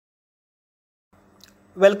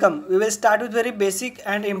Welcome. We will start with very basic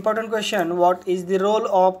and important question. What is the role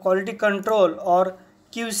of quality control or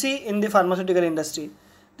QC in the pharmaceutical industry?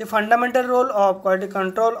 The fundamental role of quality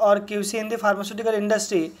control or QC in the pharmaceutical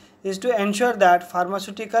industry is to ensure that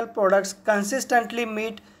pharmaceutical products consistently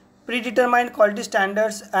meet predetermined quality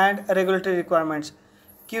standards and regulatory requirements.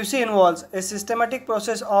 QC involves a systematic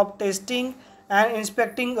process of testing and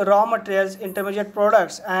inspecting raw materials, intermediate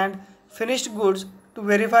products, and finished goods to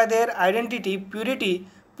verify their identity, purity,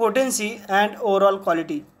 potency, and overall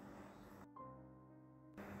quality.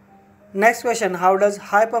 Next question: how does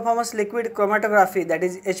high performance liquid chromatography, that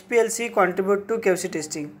is HPLC, contribute to QC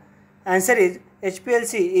testing? Answer is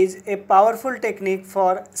HPLC is a powerful technique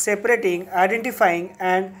for separating, identifying,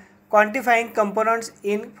 and quantifying components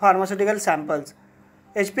in pharmaceutical samples.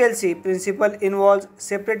 HPLC principle involves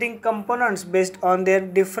separating components based on their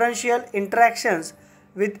differential interactions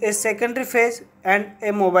with a secondary phase and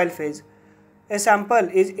a mobile phase. A sample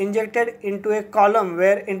is injected into a column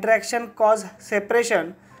where interaction cause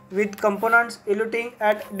separation with components eluting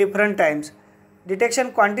at different times.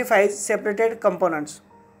 Detection quantifies separated components.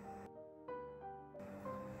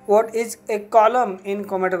 What is a column in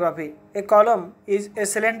chromatography? A column is a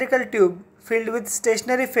cylindrical tube filled with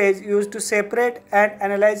stationary phase used to separate and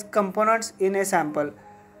analyze components in a sample.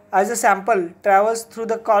 As the sample travels through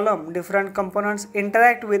the column, different components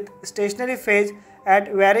interact with stationary phase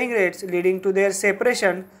at varying rates, leading to their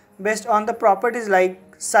separation based on the properties like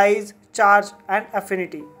size, charge, and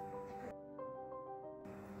affinity.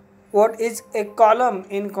 What is a column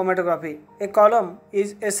in chromatography? A column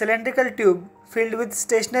is a cylindrical tube filled with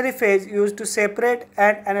stationary phase used to separate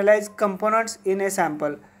and analyze components in a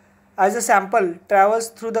sample. As the sample travels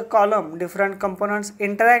through the column, different components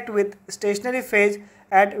interact with stationary phase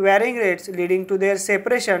at varying rates, leading to their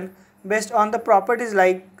separation based on the properties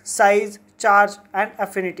like size, charge, and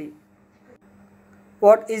affinity.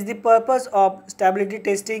 What is the purpose of stability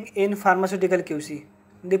testing in pharmaceutical QC?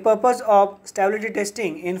 The purpose of stability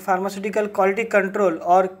testing in pharmaceutical quality control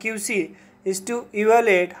or QC is to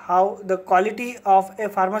evaluate how the quality of a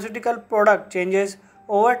pharmaceutical product changes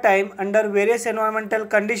over time under various environmental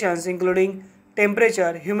conditions including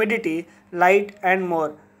temperature, humidity, light, and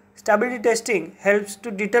more. Stability testing helps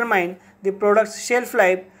to determine the product's shelf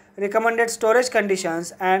life, recommended storage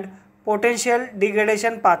conditions, and potential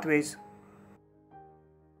degradation pathways.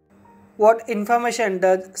 What information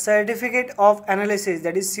does Certificate of Analysis,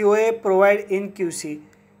 that is COA, provide in QC?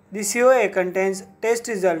 The COA contains test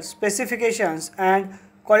results, specifications, and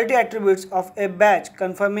quality attributes of a batch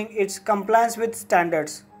confirming its compliance with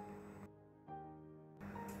standards.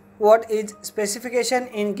 What is specification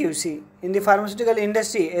in QC? In the pharmaceutical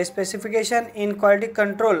industry, a specification in quality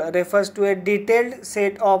control refers to a detailed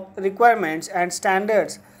set of requirements and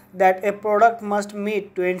standards that a product must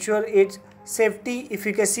meet to ensure its safety,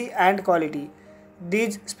 efficacy, and quality.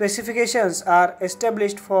 These specifications are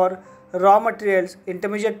established for raw materials,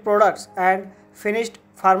 intermediate products, and finished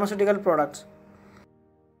pharmaceutical products.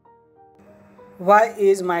 Why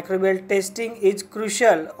is microbial testing is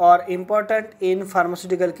crucial or important in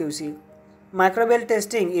pharmaceutical QC? Microbial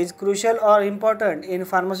testing is crucial or important in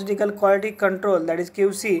pharmaceutical quality control, that is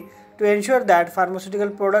QC, to ensure that pharmaceutical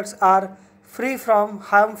products are free from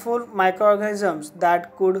harmful microorganisms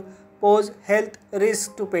that could pose health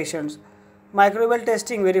risks to patients. Microbial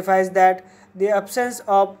testing verifies that the absence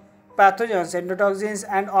of pathogens, endotoxins,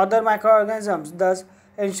 and other microorganisms, thus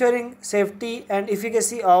ensuring safety and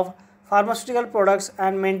efficacy of pharmaceutical products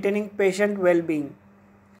and maintaining patient well-being.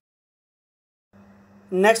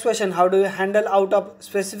 Next question: how do you handle out of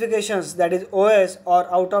specifications, that is OS,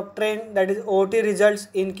 or out of trend, that is OT, results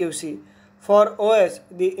in QC? For OS,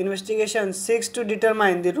 the investigation seeks to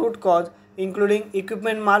determine the root cause, including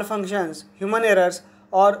equipment malfunctions, human errors,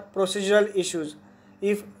 or procedural issues.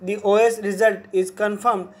 If the OS result is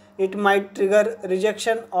confirmed, it might trigger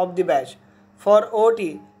rejection of the batch. For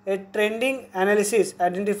OT, a trending analysis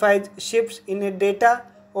identifies shifts in a data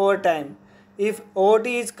over time. If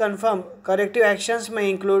OT is confirmed, corrective actions may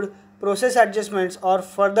include process adjustments or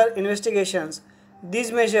further investigations.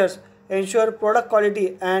 These measures ensure product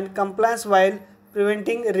quality and compliance while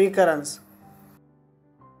preventing recurrence.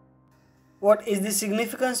 What is the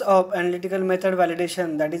significance of analytical method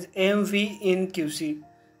validation, that is AMV, in QC?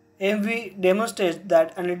 AMV demonstrates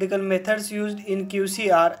that analytical methods used in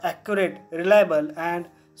QC are accurate, reliable, and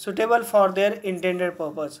suitable for their intended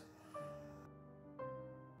purpose.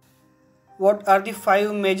 What are the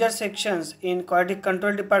 5 major sections in quality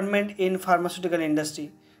control department in pharmaceutical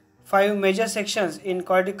industry? 5 major sections in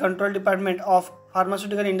quality control department of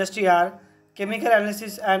pharmaceutical industry are chemical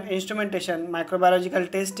analysis and instrumentation, microbiological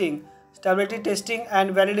testing, stability testing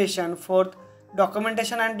and validation, fourth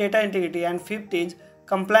documentation and data integrity, and fifth is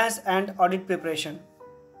compliance and audit preparation.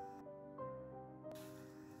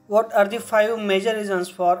 What are the 5 major reasons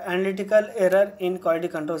for analytical error in quality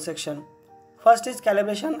control section? First is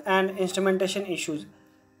calibration and instrumentation issues.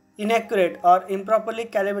 Inaccurate or improperly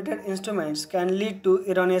calibrated instruments can lead to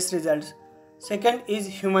erroneous results. Second is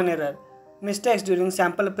human error. Mistakes during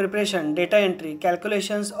sample preparation, data entry,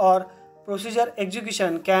 calculations, or procedure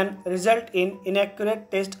execution can result in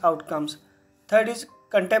inaccurate test outcomes. Third is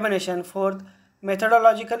contamination. Fourth,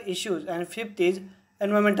 methodological issues. And fifth is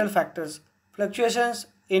environmental factors. Fluctuations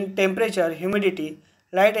in temperature, humidity,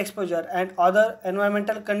 light exposure, and other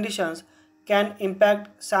environmental conditions can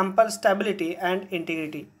impact sample stability and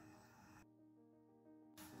integrity.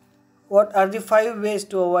 What are the 5 ways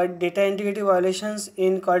to avoid data integrity violations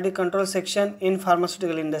in quality control section in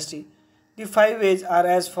pharmaceutical industry? The 5 ways are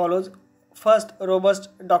as follows. First, robust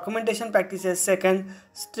documentation practices. Second,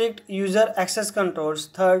 strict user access controls.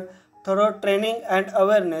 Third, thorough training and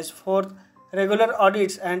awareness. Fourth, regular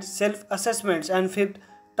audits and self-assessments. And fifth,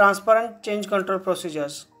 transparent change control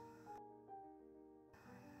procedures.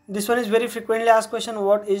 This one is very frequently asked question.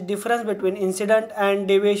 What is difference between incident and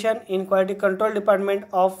deviation in quality control department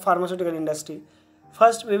of pharmaceutical industry?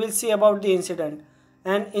 First, we will see about the incident.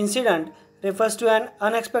 An incident refers to an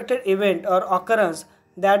unexpected event or occurrence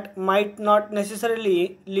that might not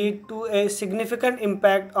necessarily lead to a significant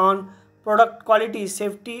impact on product quality,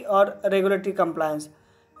 safety, or regulatory compliance.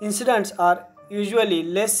 Incidents are usually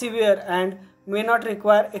less severe and may not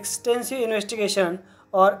require extensive investigation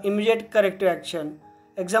or immediate corrective action.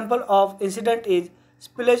 Example of incident is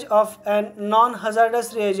spillage of a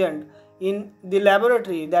non-hazardous reagent in the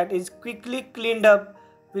laboratory that is quickly cleaned up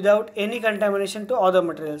without any contamination to other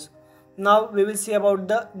materials. Now we will see about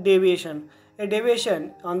the deviation. A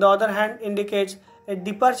deviation, on the other hand, indicates a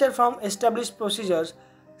departure from established procedures,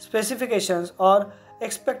 specifications, or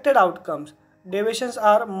expected outcomes. Deviations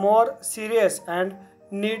are more serious and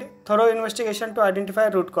need thorough investigation to identify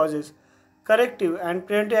root causes. Corrective and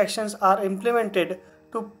preventive actions are implemented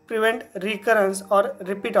to prevent recurrence or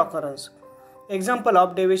repeat occurrence. Example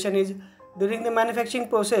of deviation is during the manufacturing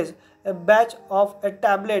process, a batch of a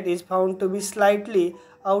tablet is found to be slightly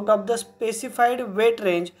out of the specified weight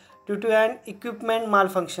range due to an equipment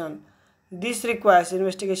malfunction. This requires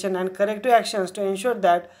investigation and corrective actions to ensure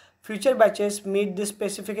that future batches meet the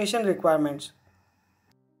specification requirements.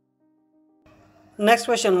 Next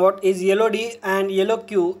question, what is yellow D and yellow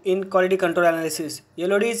Q in quality control analysis?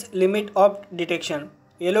 Yellow D is limit of detection.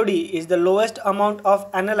 Yellow D is the lowest amount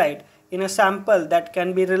of analyte in a sample that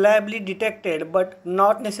can be reliably detected but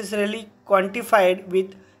not necessarily quantified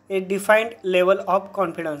with a defined level of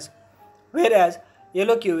confidence. Whereas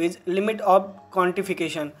yellow Q is limit of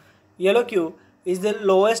quantification. Yellow Q is the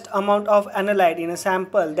lowest amount of analyte in a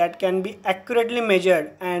sample that can be accurately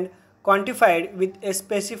measured and quantified with a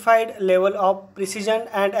specified level of precision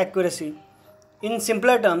and accuracy. In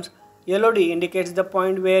simpler terms, yellow D indicates the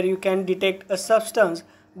point where you can detect a substance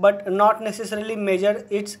but not necessarily measure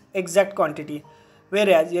its exact quantity,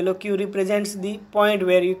 whereas yellow Q represents the point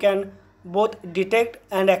where you can both detect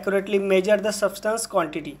and accurately measure the substance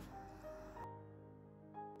quantity.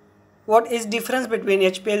 What is difference between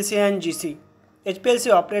HPLC and GC?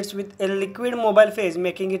 HPLC operates with a liquid mobile phase,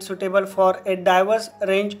 making it suitable for a diverse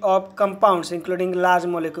range of compounds including large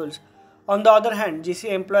molecules. On the other hand, GC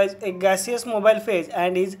employs a gaseous mobile phase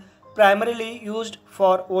and is primarily used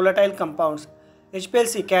for volatile compounds.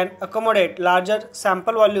 HPLC can accommodate larger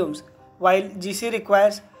sample volumes, while GC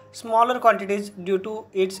requires smaller quantities due to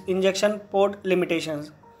its injection port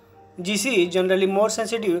limitations. GC is generally more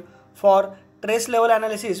sensitive for trace level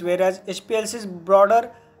analysis, whereas HPLC's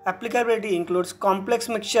broader applicability includes complex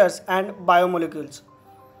mixtures and biomolecules.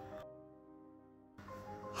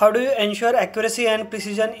 How do you ensure accuracy and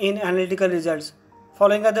precision in analytical results?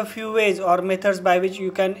 Following are the few ways or methods by which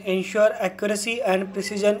you can ensure accuracy and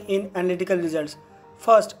precision in analytical results.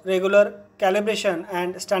 First, regular calibration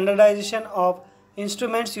and standardization of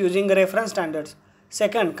instruments using reference standards.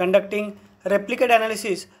 Second, conducting replicate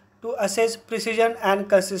analysis to assess precision and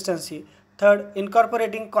consistency. Third,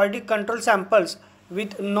 incorporating quality control samples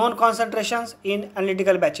with known concentrations in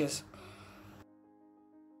analytical batches.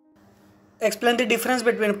 Explain the difference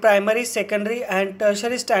between primary, secondary and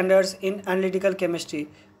tertiary standards in analytical chemistry.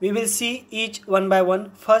 We will see each one by one.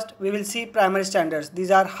 First, we will see primary standards. These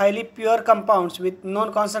are highly pure compounds with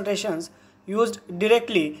known concentrations used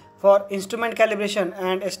directly for instrument calibration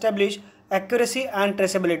and establish accuracy and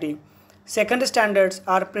traceability. Secondary standards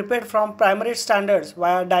are prepared from primary standards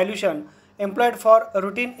via dilution, employed for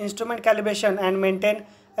routine instrument calibration and maintain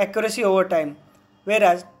accuracy over time,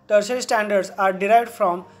 whereas tertiary standards are derived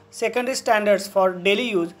from Second is standards for daily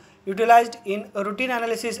use, utilized in routine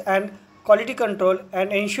analysis and quality control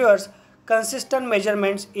and ensures consistent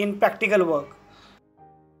measurements in practical work.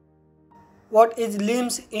 What is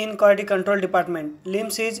LIMS in Quality Control Department?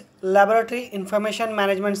 LIMS is Laboratory Information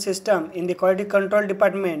Management System in the Quality Control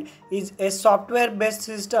Department is a software-based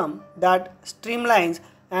system that streamlines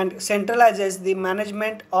and centralizes the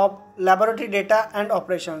management of laboratory data and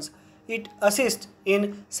operations. It assists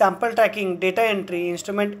in sample tracking, data entry,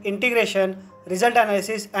 instrument integration, result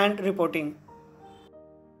analysis and reporting.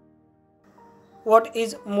 What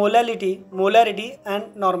is molarity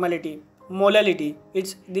and normality? Molality,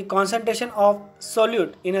 it's the concentration of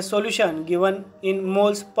solute in a solution given in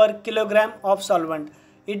moles per kilogram of solvent.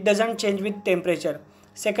 It doesn't change with temperature.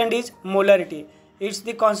 Second is molarity. It's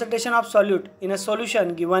the concentration of solute in a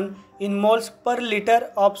solution given in moles per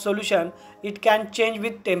liter of solution. It can change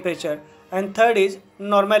with temperature. And third is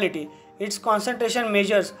normality. Its concentration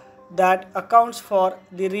measures that accounts for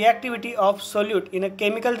the reactivity of solute in a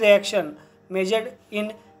chemical reaction measured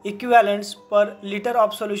in equivalents per liter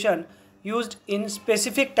of solution used in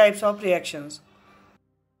specific types of reactions.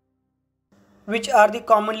 Which are the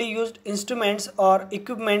commonly used instruments or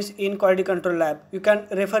equipments in quality control lab? You can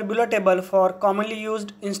refer below table for commonly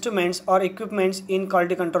used instruments or equipments in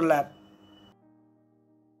quality control lab.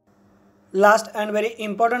 Last and very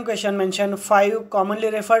important question mentioned 5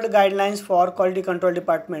 commonly referred guidelines for quality control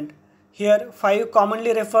department. Here 5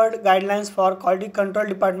 commonly referred guidelines for quality control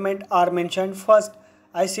department are mentioned. First,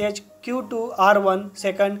 ICH Q2R1,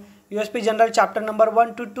 second USP General Chapter number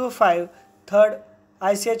 1225, third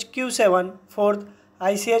ICH Q7, fourth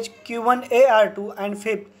ICH Q1AR2 and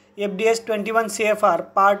fifth FDS 21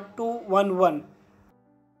 CFR Part 211.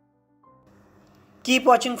 Keep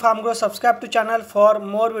watching FarmGrow. Subscribe to channel for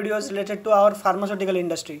more videos related to our pharmaceutical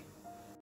industry.